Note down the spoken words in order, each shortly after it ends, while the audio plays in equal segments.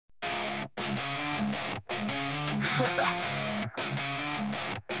In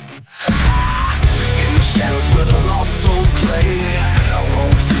the shadows where the lost souls play, I roam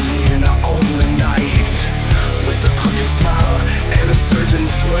free in the only night, with a pumpkin smile and a certain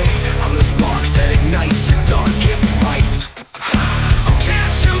sway. I'm the spark that ignites your darkest light. Oh,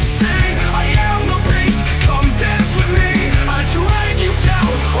 can't you see I am the beast? Come dance with me, I drag you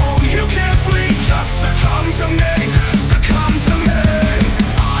down. Oh, you can't flee, just succumb to me. Succumb to me.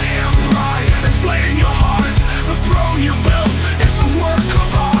 I am pride, inflating your heart. The throne you built is a work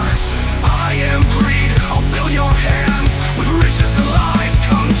of art. I am greed, I'll fill your hands with riches and lies.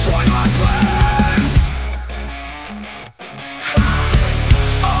 Come join my plans.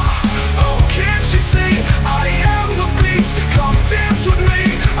 Oh, can't you see I am the beast? Come dance with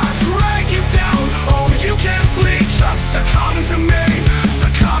me, I drag you down. Oh, you can't flee, just succumb to me.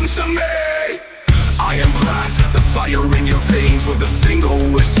 Succumb to me. I am wrath, the fire in your veins. With a single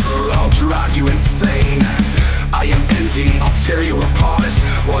whisper, I'll drive you insane. I am envy, I'll tear you apart.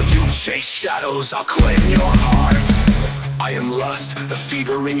 While you chase shadows, I'll claim your heart. I am lust, the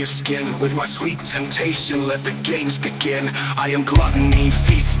fever in your skin. With my sweet temptation, let the games begin. I am gluttony,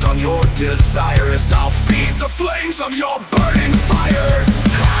 feast on your desires. I'll feed the flames of your burning fires.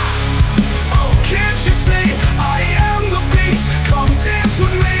 Oh, can't you see I am the beast? Come dance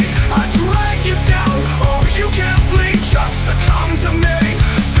with me, I drag you down. Oh, you can't flee, just succumb to me.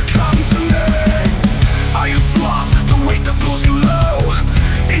 Succumb to me. I am sloth, the weight that pulls you low.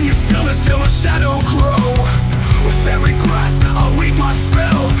 In your stillness till a shadow grow. With every breath, I'll weave my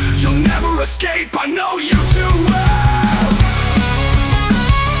spell. You'll never escape, I know you too well.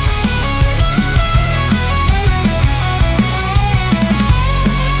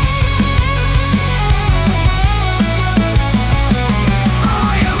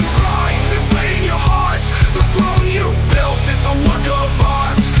 I am pride, inflating your heart. The throne you built, it's a work of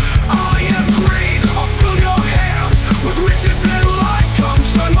art. I am greed, I'll fill your hands with riches and lies. Come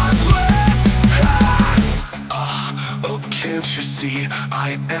join my plans. Oh, can't you see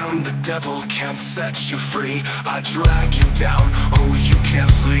I am the devil, can't set you free. I drag you down, oh, you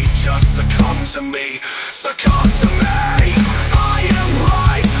can't flee. Just succumb to me, succumb to me.